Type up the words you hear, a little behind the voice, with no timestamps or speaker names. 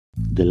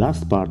The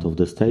last part of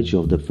the stage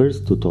of the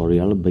first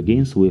tutorial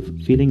begins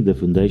with filling the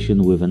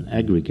foundation with an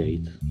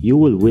aggregate. You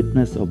will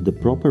witness of the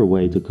proper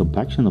way to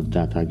compaction of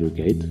that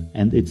aggregate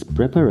and its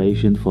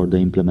preparation for the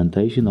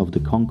implementation of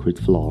the concrete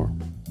floor.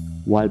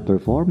 While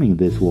performing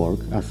this work,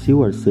 a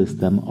sewer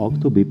system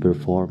ought to be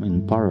performed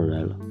in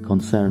parallel,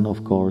 concern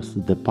of course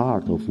the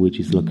part of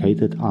which is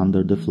located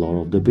under the floor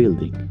of the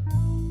building.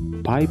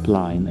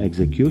 Pipeline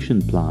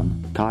execution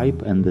plan,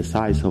 type and the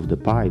size of the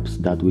pipes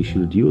that we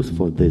should use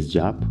for this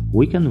job,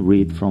 we can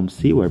read from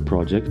sewer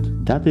project,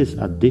 that is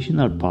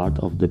additional part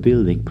of the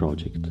building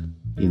project.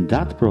 In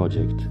that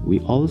project, we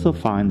also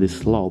find the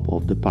slope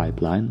of the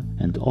pipeline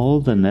and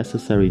all the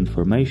necessary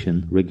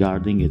information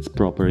regarding its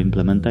proper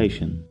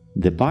implementation.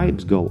 The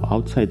pipes go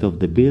outside of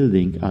the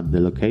building at the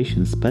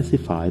location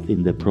specified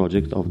in the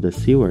project of the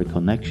sewer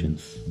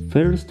connections.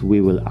 First,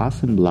 we will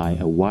assemble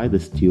a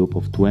widest tube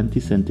of 20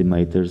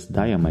 cm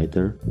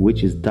diameter,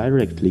 which is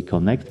directly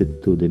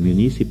connected to the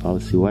municipal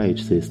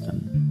sewage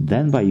system.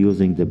 Then, by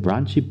using the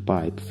branchy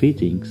pipe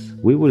fittings,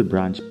 we will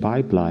branch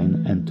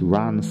pipeline and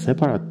run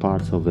separate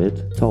parts of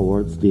it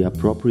towards the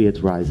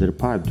appropriate riser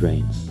pipe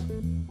drains.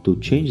 To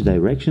change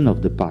direction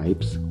of the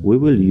pipes, we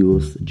will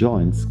use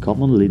joints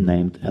commonly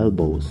named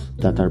elbows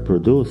that are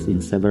produced in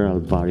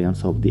several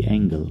variants of the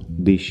angle.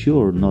 Be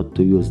sure not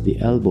to use the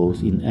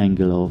elbows in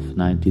angle of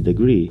 90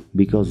 degrees,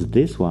 because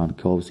this one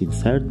causes in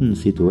certain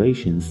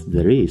situations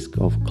the risk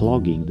of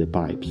clogging the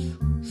pipes.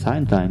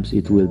 Sometimes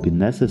it will be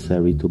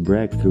necessary to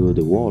break through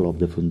the wall of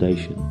the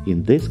foundation.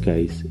 In this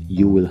case,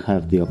 you will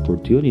have the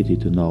opportunity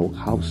to know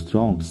how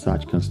strong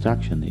such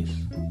construction is.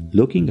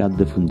 Looking at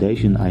the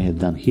foundation I have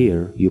done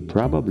here, you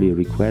probably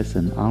request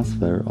an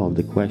answer of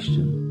the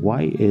question,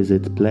 why is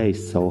it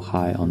placed so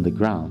high on the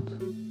ground?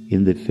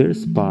 In the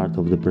first part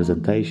of the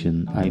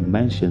presentation, I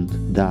mentioned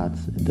that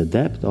the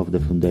depth of the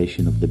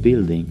foundation of the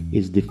building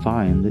is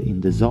defined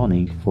in the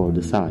zoning for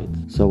the site,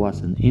 so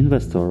as an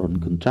investor or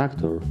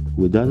contractor,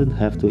 we doesn't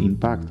have to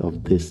impact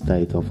of this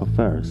state of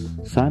affairs.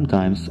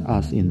 Sometimes,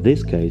 as in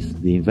this case,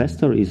 the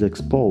investor is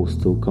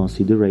exposed to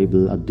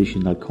considerable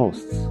additional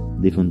costs.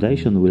 The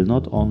foundation will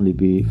not only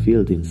be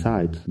filled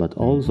inside, but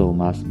also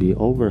must be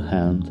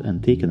overhanged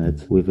and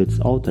thickened with its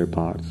outer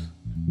parts.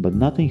 But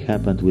nothing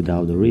happened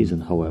without a reason,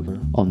 however.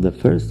 On the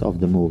first of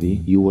the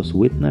movie, you was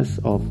witness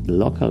of the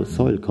local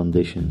soil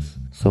conditions,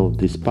 so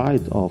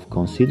despite of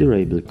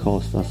considerable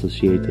cost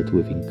associated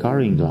with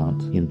incurring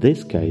land, in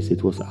this case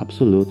it was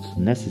absolute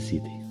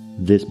necessity.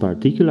 This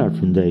particular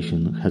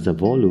foundation has a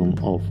volume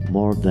of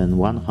more than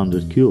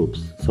 100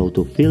 cubes, so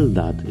to fill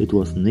that it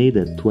was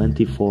needed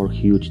 24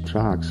 huge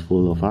trucks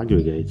full of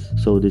aggregates,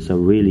 so this is a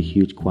really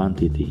huge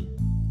quantity.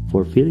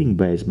 For filling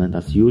basement,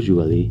 as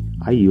usually,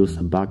 I use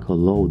a backhoe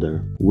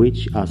loader,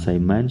 which, as I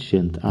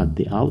mentioned at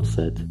the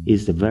outset,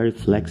 is a very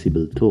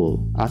flexible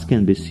tool. As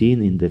can be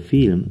seen in the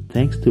film,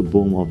 thanks to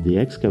boom of the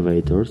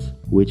excavators,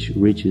 which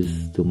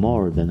reaches to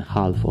more than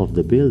half of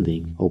the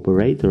building,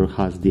 operator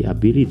has the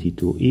ability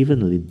to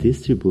evenly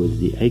distribute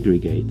the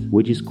aggregate,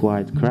 which is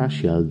quite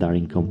crucial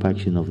during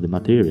compaction of the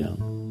material.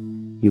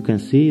 You can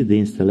see the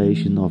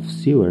installation of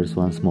sewers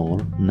once more.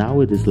 Now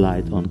it is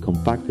light on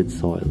compacted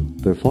soil.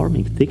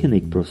 Performing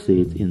thickening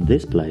proceeds in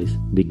this place.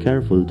 Be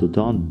careful to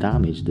don't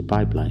damage the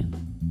pipeline.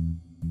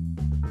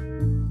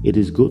 It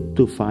is good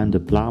to find the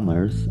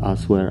plumbers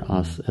as well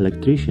as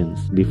electricians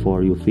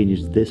before you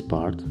finish this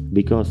part,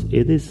 because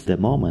it is the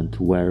moment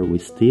where we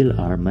still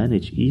are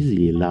managed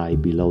easily lie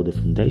below the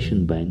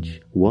foundation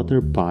bench,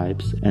 water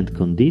pipes and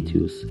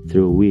conduits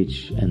through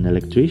which an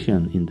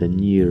electrician in the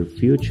near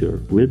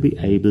future will be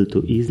able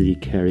to easily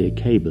carry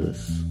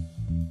cables.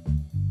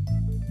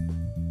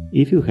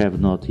 If you have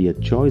not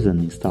yet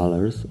chosen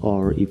installers,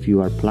 or if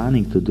you are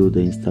planning to do the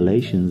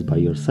installations by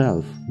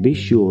yourself, be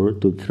sure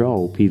to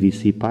throw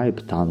PVC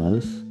pipe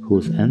tunnels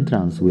whose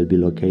entrance will be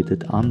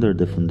located under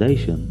the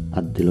foundation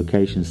at the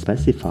location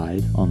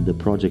specified on the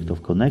project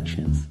of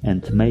connections,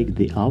 and make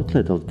the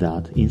outlet of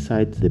that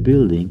inside the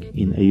building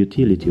in a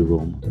utility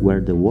room where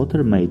the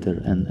water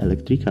meter and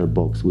electrical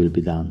box will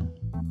be done.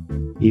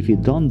 If you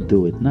don't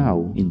do it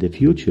now, in the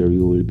future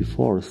you will be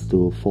forced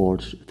to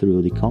forge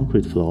through the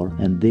concrete floor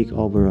and dig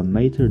over a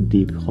meter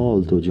deep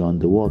hole to join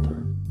the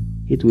water.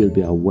 It will be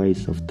a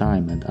waste of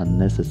time and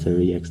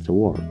unnecessary extra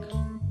work.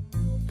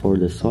 For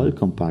the soil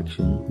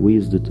compaction, we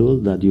use the tool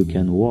that you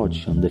can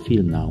watch on the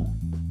film now.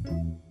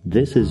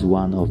 This is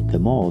one of the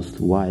most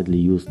widely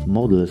used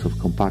models of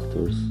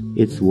compactors.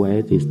 Its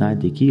weight is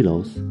 90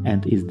 kilos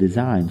and is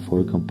designed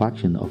for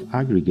compaction of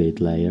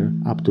aggregate layer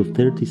up to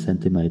 30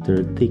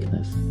 cm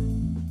thickness.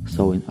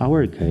 So in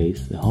our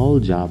case, the whole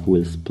job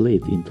will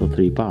split into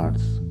 3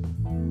 parts.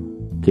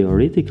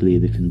 Theoretically,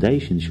 the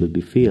foundation should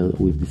be filled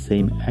with the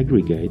same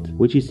aggregate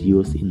which is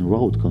used in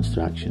road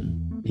construction.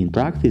 In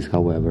practice,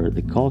 however,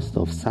 the cost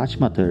of such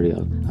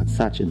material at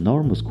such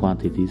enormous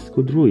quantities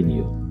could ruin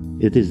you.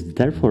 It is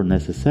therefore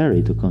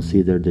necessary to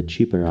consider the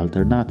cheaper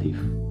alternative.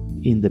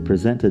 In the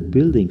presented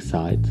building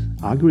site,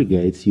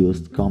 aggregates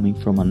used coming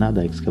from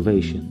another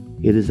excavation.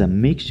 It is a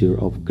mixture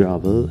of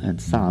gravel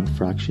and sand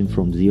fraction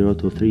from 0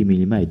 to 3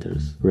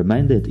 mm,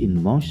 remained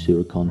in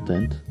moisture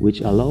content,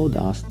 which allowed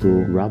us to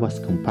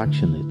robust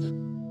compaction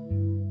it.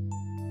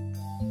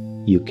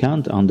 You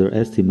can't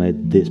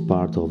underestimate this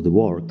part of the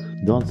work.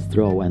 Don't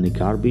throw any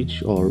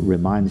garbage or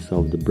remains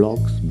of the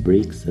blocks,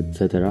 bricks,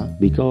 etc.,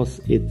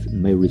 because it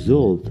may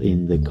result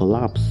in the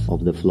collapse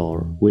of the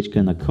floor, which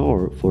can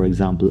occur, for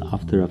example,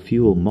 after a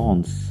few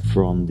months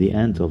from the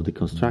end of the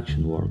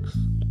construction works.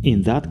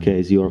 In that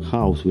case, your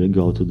house will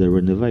go to the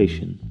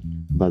renovation.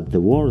 But the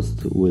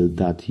worst will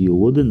that you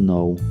wouldn't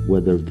know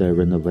whether the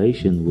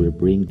renovation will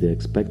bring the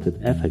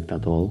expected effect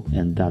at all,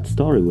 and that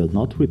story will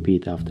not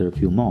repeat after a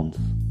few months.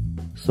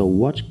 So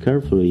watch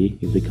carefully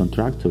if the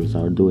contractors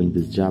are doing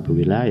this job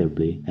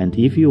reliably, and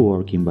if you're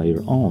working by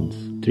your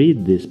own,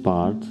 treat this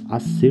part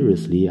as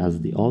seriously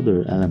as the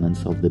other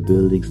elements of the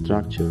building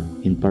structure.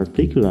 In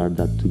particular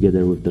that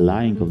together with the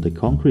laying of the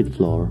concrete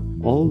floor,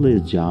 all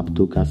this job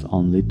took us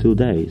only 2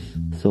 days,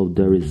 so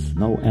there is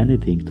no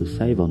anything to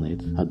save on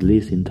it, at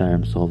least in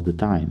terms of the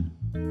time.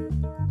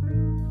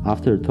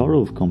 After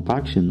thorough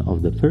compaction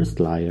of the first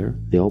layer,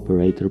 the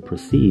operator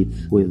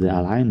proceeds with the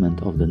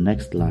alignment of the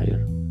next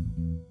layer.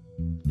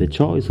 The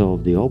choice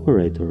of the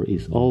operator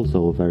is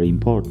also very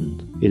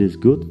important. It is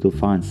good to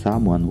find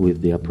someone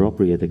with the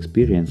appropriate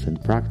experience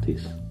and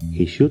practice.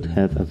 He should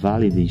have a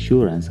valid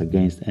insurance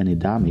against any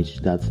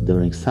damage that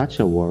during such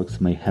a works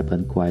may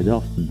happen quite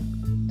often.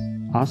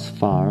 As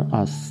far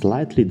as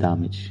slightly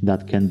damage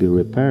that can be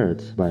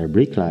repaired by a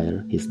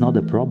bricklayer is not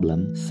a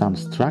problem, some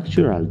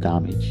structural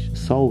damage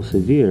so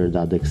severe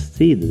that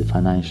exceeds the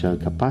financial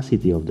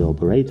capacity of the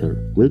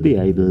operator will be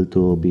able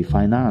to be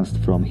financed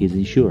from his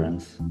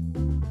insurance.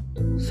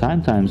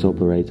 Sometimes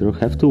operators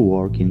have to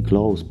work in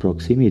close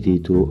proximity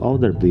to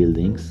other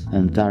buildings,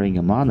 and during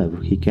a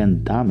maneuver he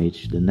can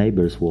damage the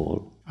neighbor's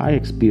wall. I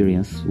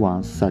experienced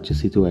once such a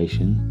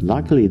situation.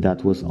 Luckily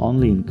that was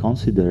only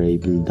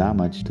inconsiderable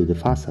damage to the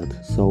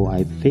facade, so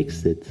I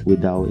fixed it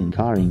without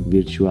incurring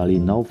virtually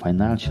no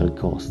financial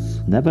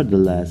costs.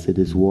 Nevertheless, it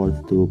is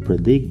worth to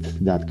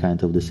predict that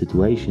kind of the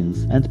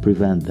situations and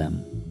prevent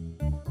them.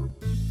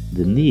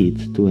 The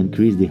need to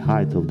increase the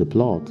height of the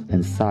plot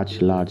and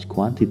such large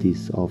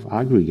quantities of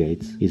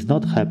aggregates is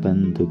not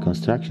happen to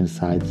construction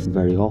sites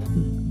very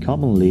often.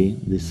 Commonly,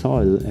 the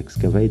soil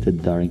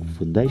excavated during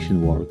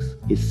foundation works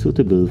is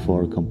suitable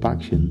for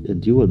compaction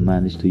and you will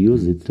manage to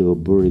use it to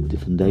bury the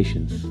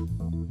foundations.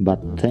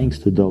 But thanks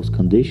to those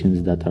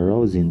conditions that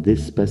arose in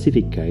this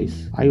specific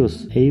case, I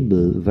was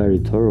able very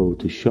thorough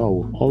to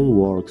show all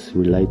works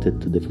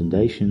related to the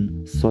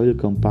foundation, soil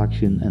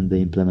compaction and the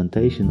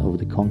implementation of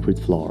the concrete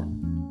floor.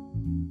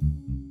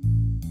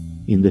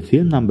 In the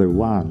film number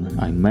 1,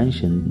 I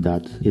mentioned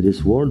that it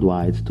is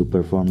worldwide to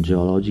perform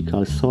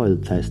geological soil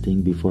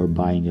testing before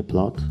buying a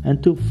plot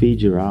and to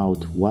figure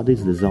out what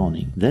is the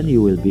zoning. Then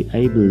you will be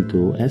able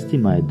to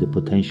estimate the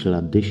potential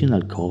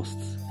additional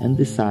costs and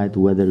decide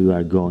whether you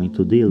are going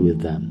to deal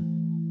with them.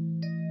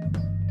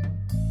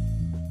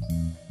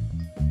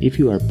 If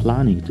you are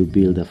planning to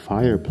build a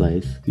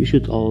fireplace, you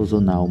should also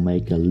now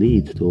make a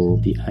lead to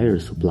the air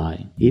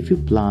supply. If you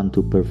plan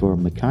to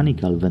perform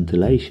mechanical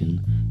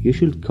ventilation, you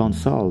should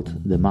consult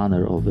the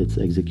manner of its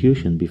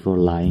execution before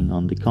laying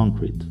on the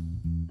concrete.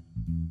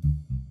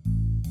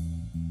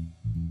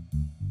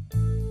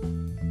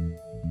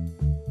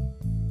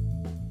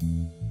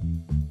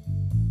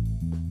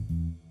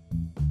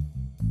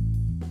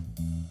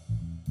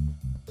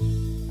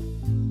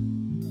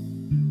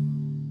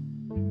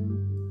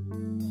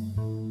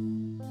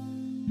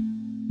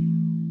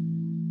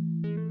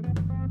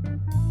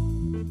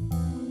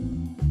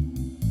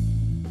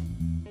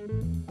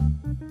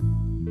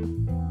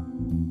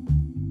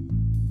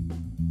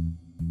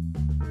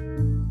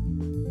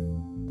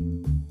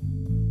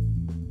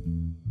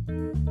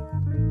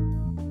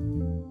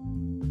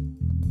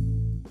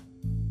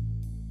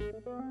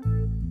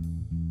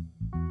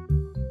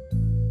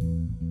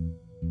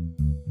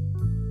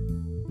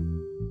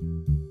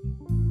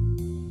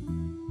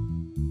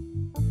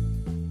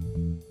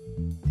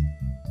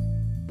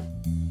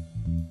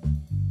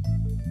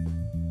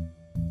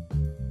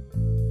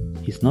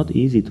 It's not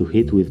easy to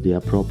hit with the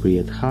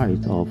appropriate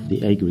height of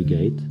the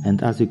aggregate,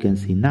 and as you can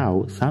see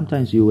now,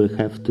 sometimes you will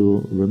have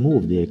to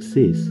remove the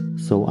excess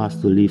so as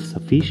to leave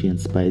sufficient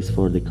space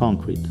for the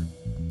concrete.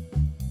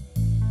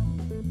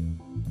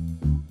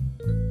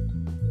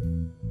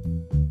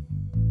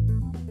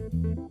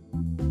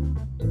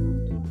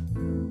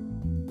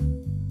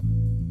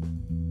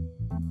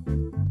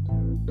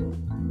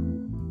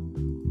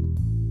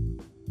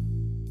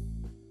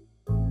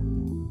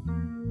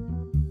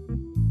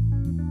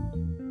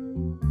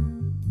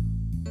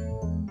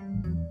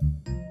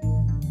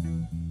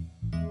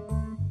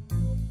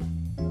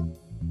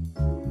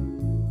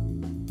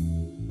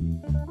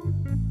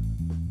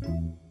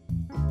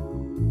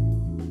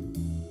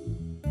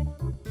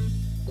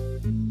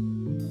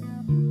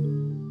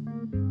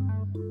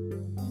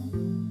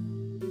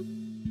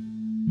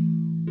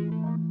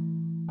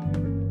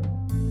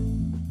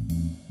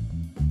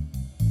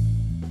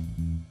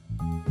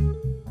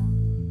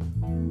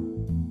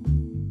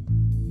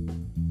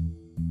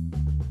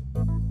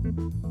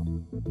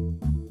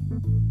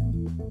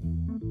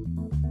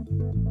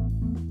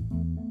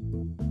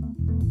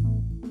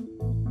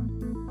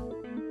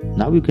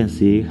 Now you can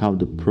see how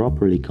the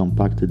properly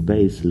compacted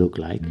base look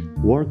like.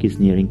 Work is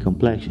nearing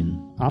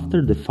completion.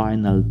 After the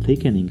final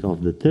thickening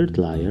of the third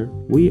layer,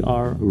 we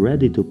are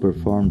ready to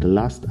perform the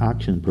last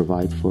action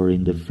provided for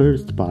in the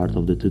first part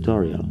of the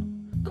tutorial.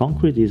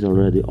 Concrete is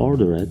already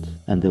ordered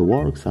and the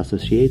works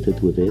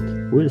associated with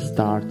it will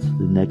start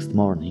the next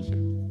morning.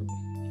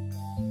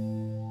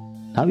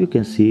 Now you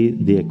can see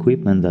the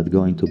equipment that's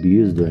going to be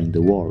used during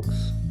the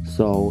works.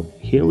 So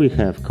here we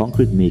have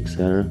concrete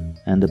mixer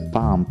and a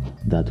pump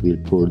that will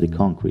pour the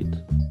concrete.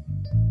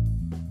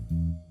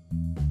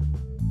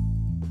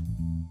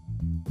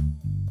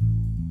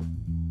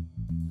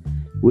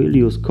 We'll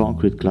use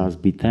concrete class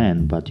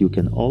B10, but you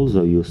can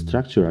also use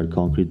structural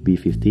concrete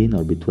B15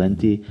 or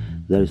B20,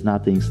 there is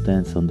nothing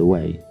stands on the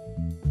way.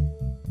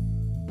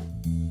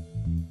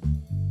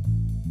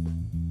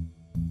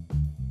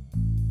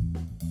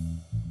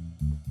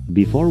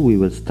 Before we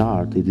will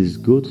start, it is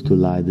good to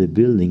lay the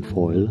building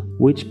foil,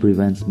 which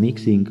prevents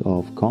mixing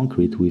of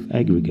concrete with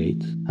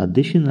aggregate.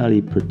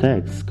 Additionally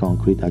protects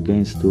concrete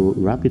against too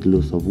rapid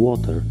loss of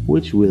water,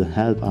 which will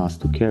help us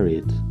to carry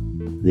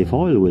it. The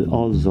foil will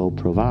also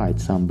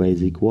provide some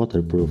basic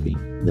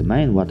waterproofing. The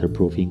main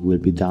waterproofing will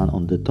be done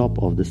on the top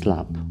of the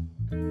slab.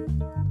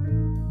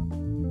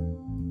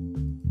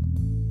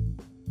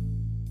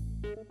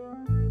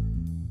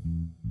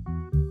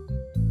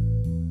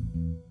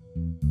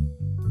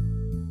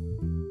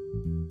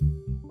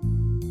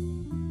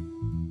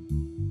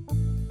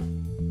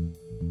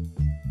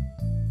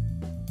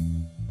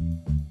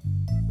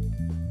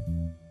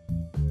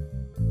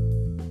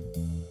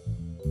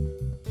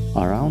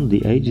 Around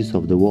the edges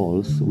of the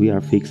walls we are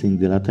fixing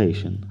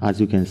dilatation.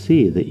 As you can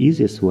see, the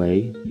easiest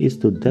way is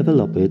to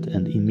develop it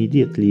and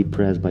immediately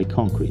press by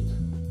concrete.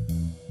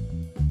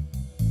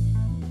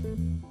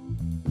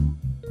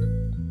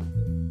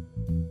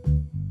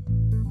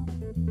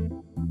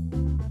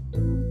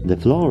 The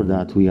floor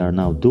that we are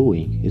now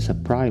doing is a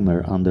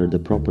primer under the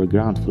proper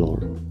ground floor.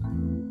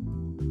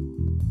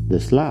 The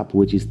slab,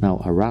 which is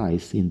now a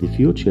rise, in the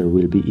future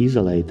will be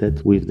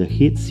isolated with the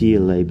heat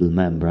seal label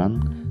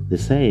membrane, the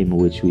same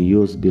which we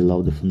use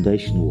below the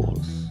foundation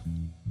walls.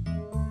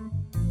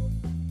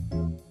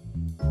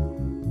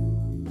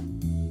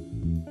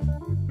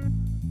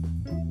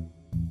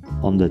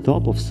 On the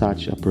top of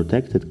such a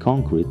protected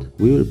concrete,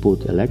 we will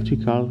put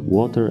electrical,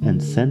 water and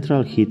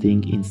central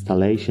heating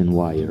installation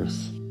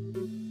wires.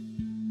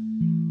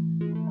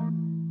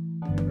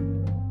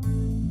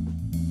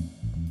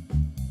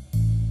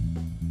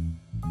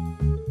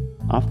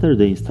 After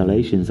the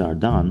installations are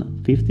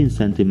done, 15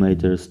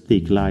 cm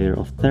thick layer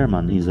of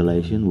thermal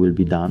insulation will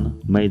be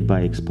done, made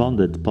by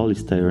expanded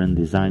polystyrene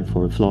designed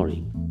for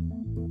flooring.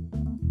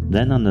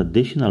 Then an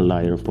additional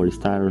layer of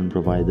polystyrene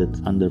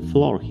provided under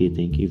floor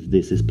heating if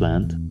this is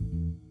planned.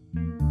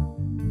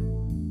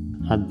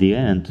 At the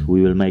end,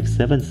 we will make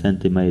 7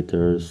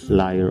 cm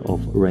layer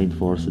of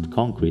reinforced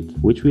concrete,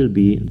 which will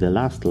be the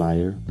last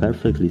layer,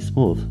 perfectly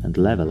smooth and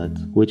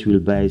leveled, which will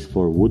base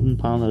for wooden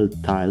panel,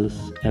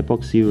 tiles,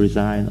 epoxy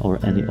resin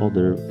or any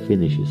other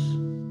finishes.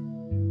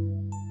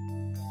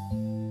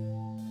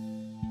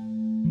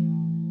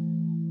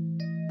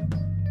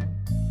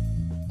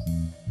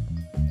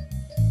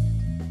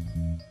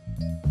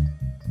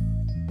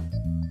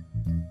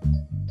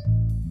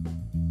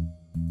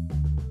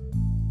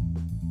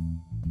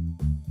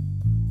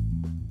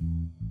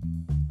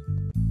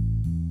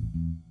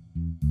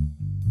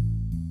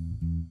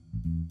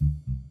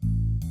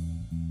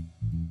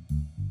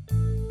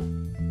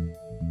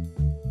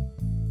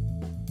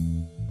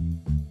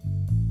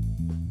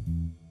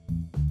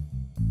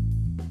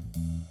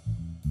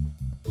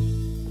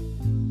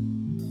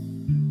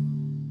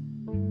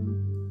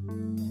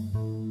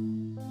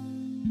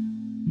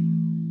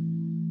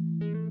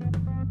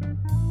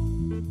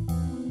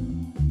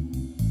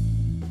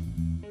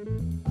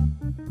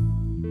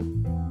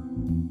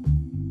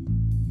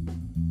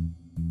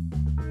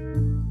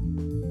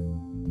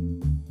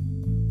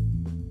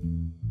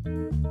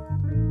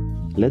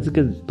 Let's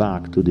get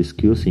back to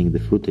discussing the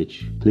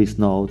footage. Please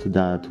note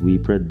that we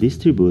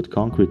pre-distribute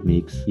concrete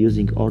mix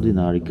using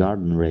ordinary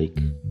garden rake.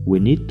 We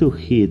need to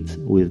heat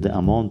with the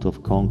amount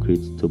of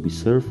concrete to be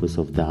surface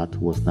of that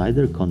was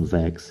neither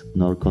convex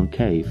nor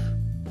concave.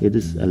 It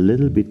is a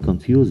little bit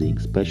confusing,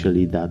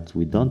 especially that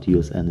we don't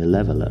use any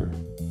leveler.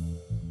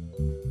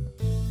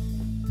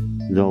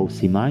 Though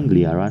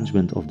seemingly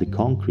arrangement of the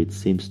concrete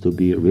seems to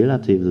be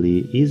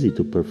relatively easy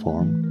to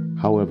perform,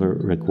 however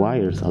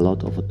requires a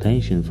lot of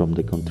attention from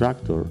the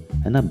contractor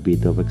and a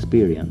bit of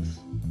experience.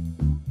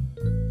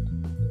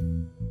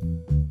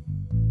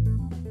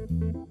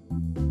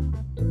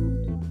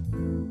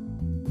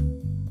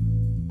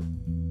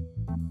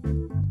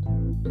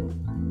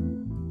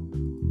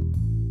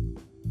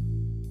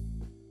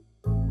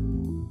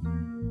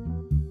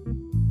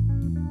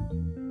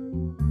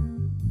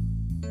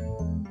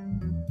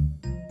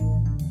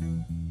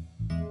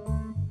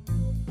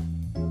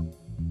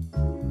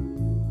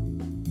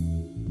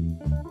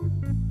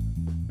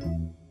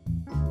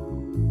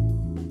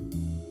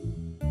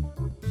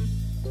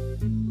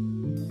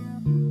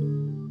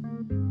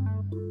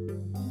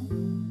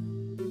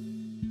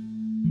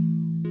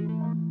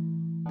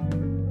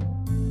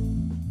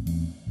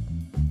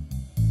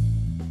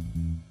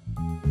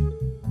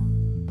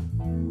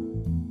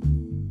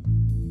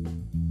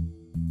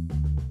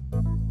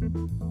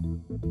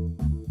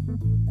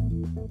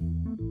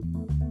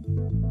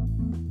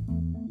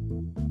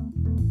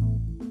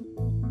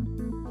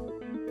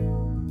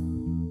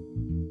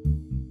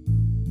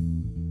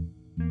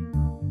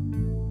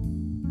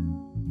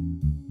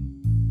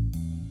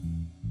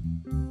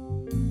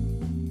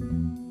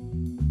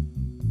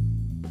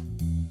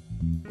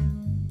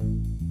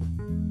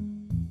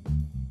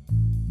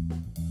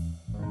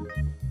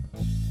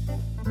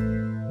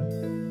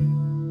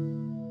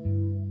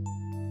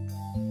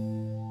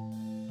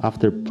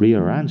 After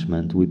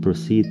pre-arrangement, we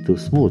proceed to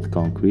smooth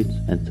concrete,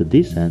 and to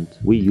this end,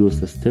 we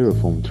use a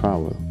styrofoam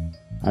trowel.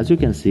 As you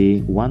can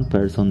see, one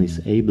person is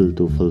able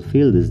to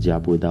fulfill this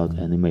job without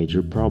any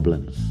major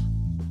problems.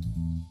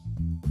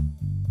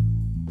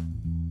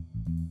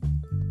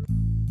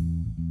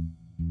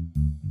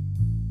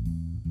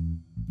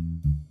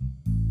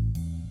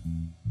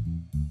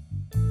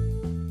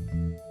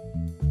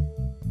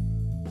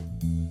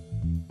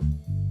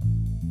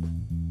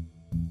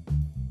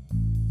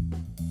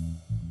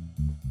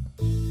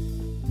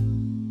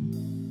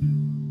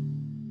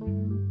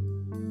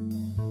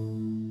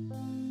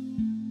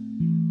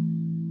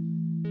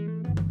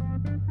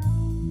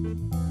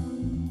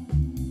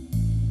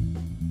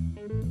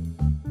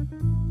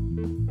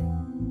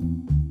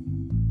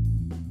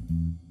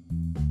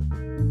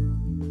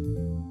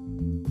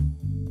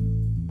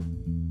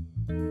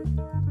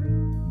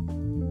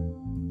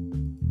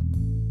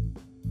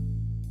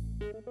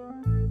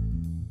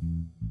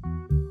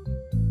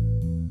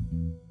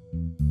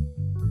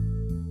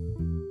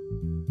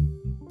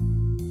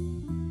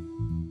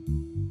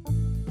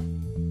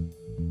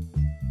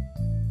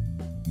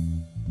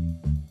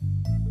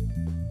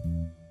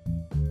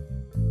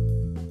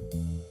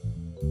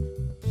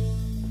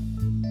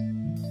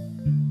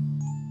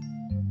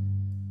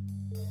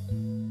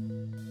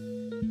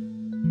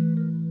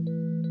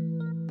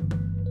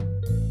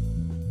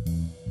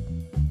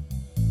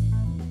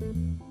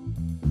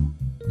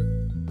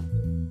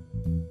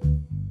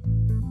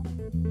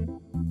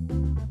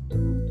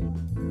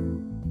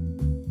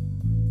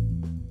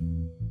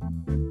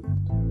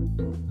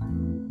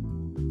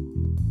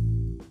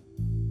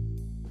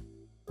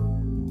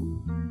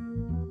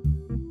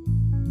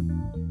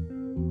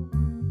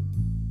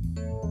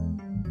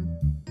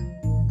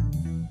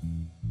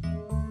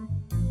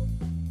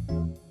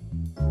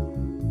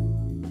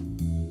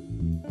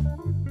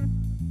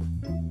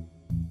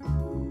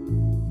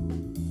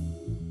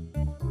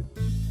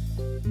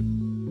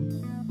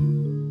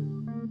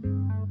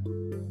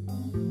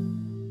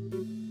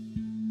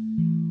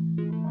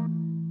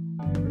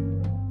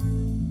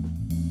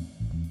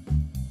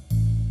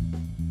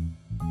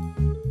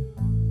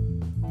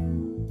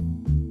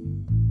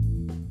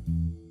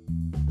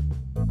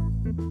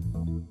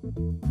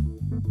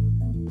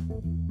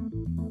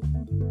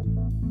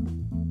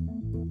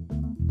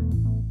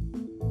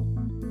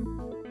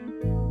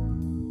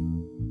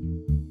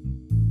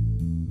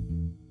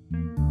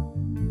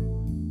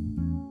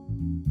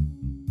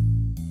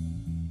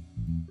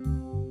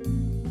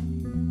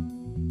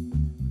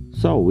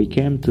 So we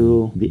came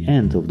to the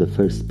end of the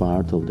first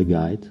part of the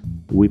guide.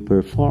 We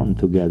performed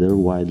together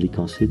widely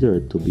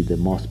considered to be the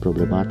most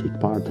problematic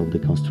part of the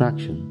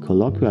construction.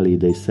 Colloquially,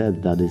 they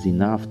said that is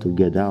enough to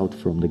get out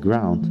from the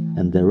ground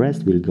and the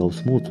rest will go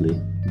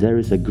smoothly. There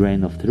is a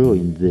grain of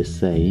truth in this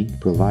saying,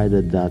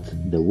 provided that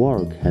the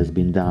work has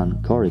been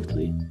done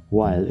correctly.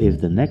 While if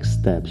the next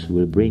steps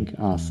will bring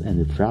us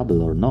any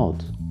trouble or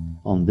not,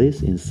 on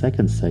this in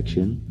second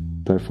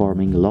section,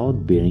 performing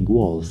load-bearing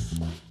walls.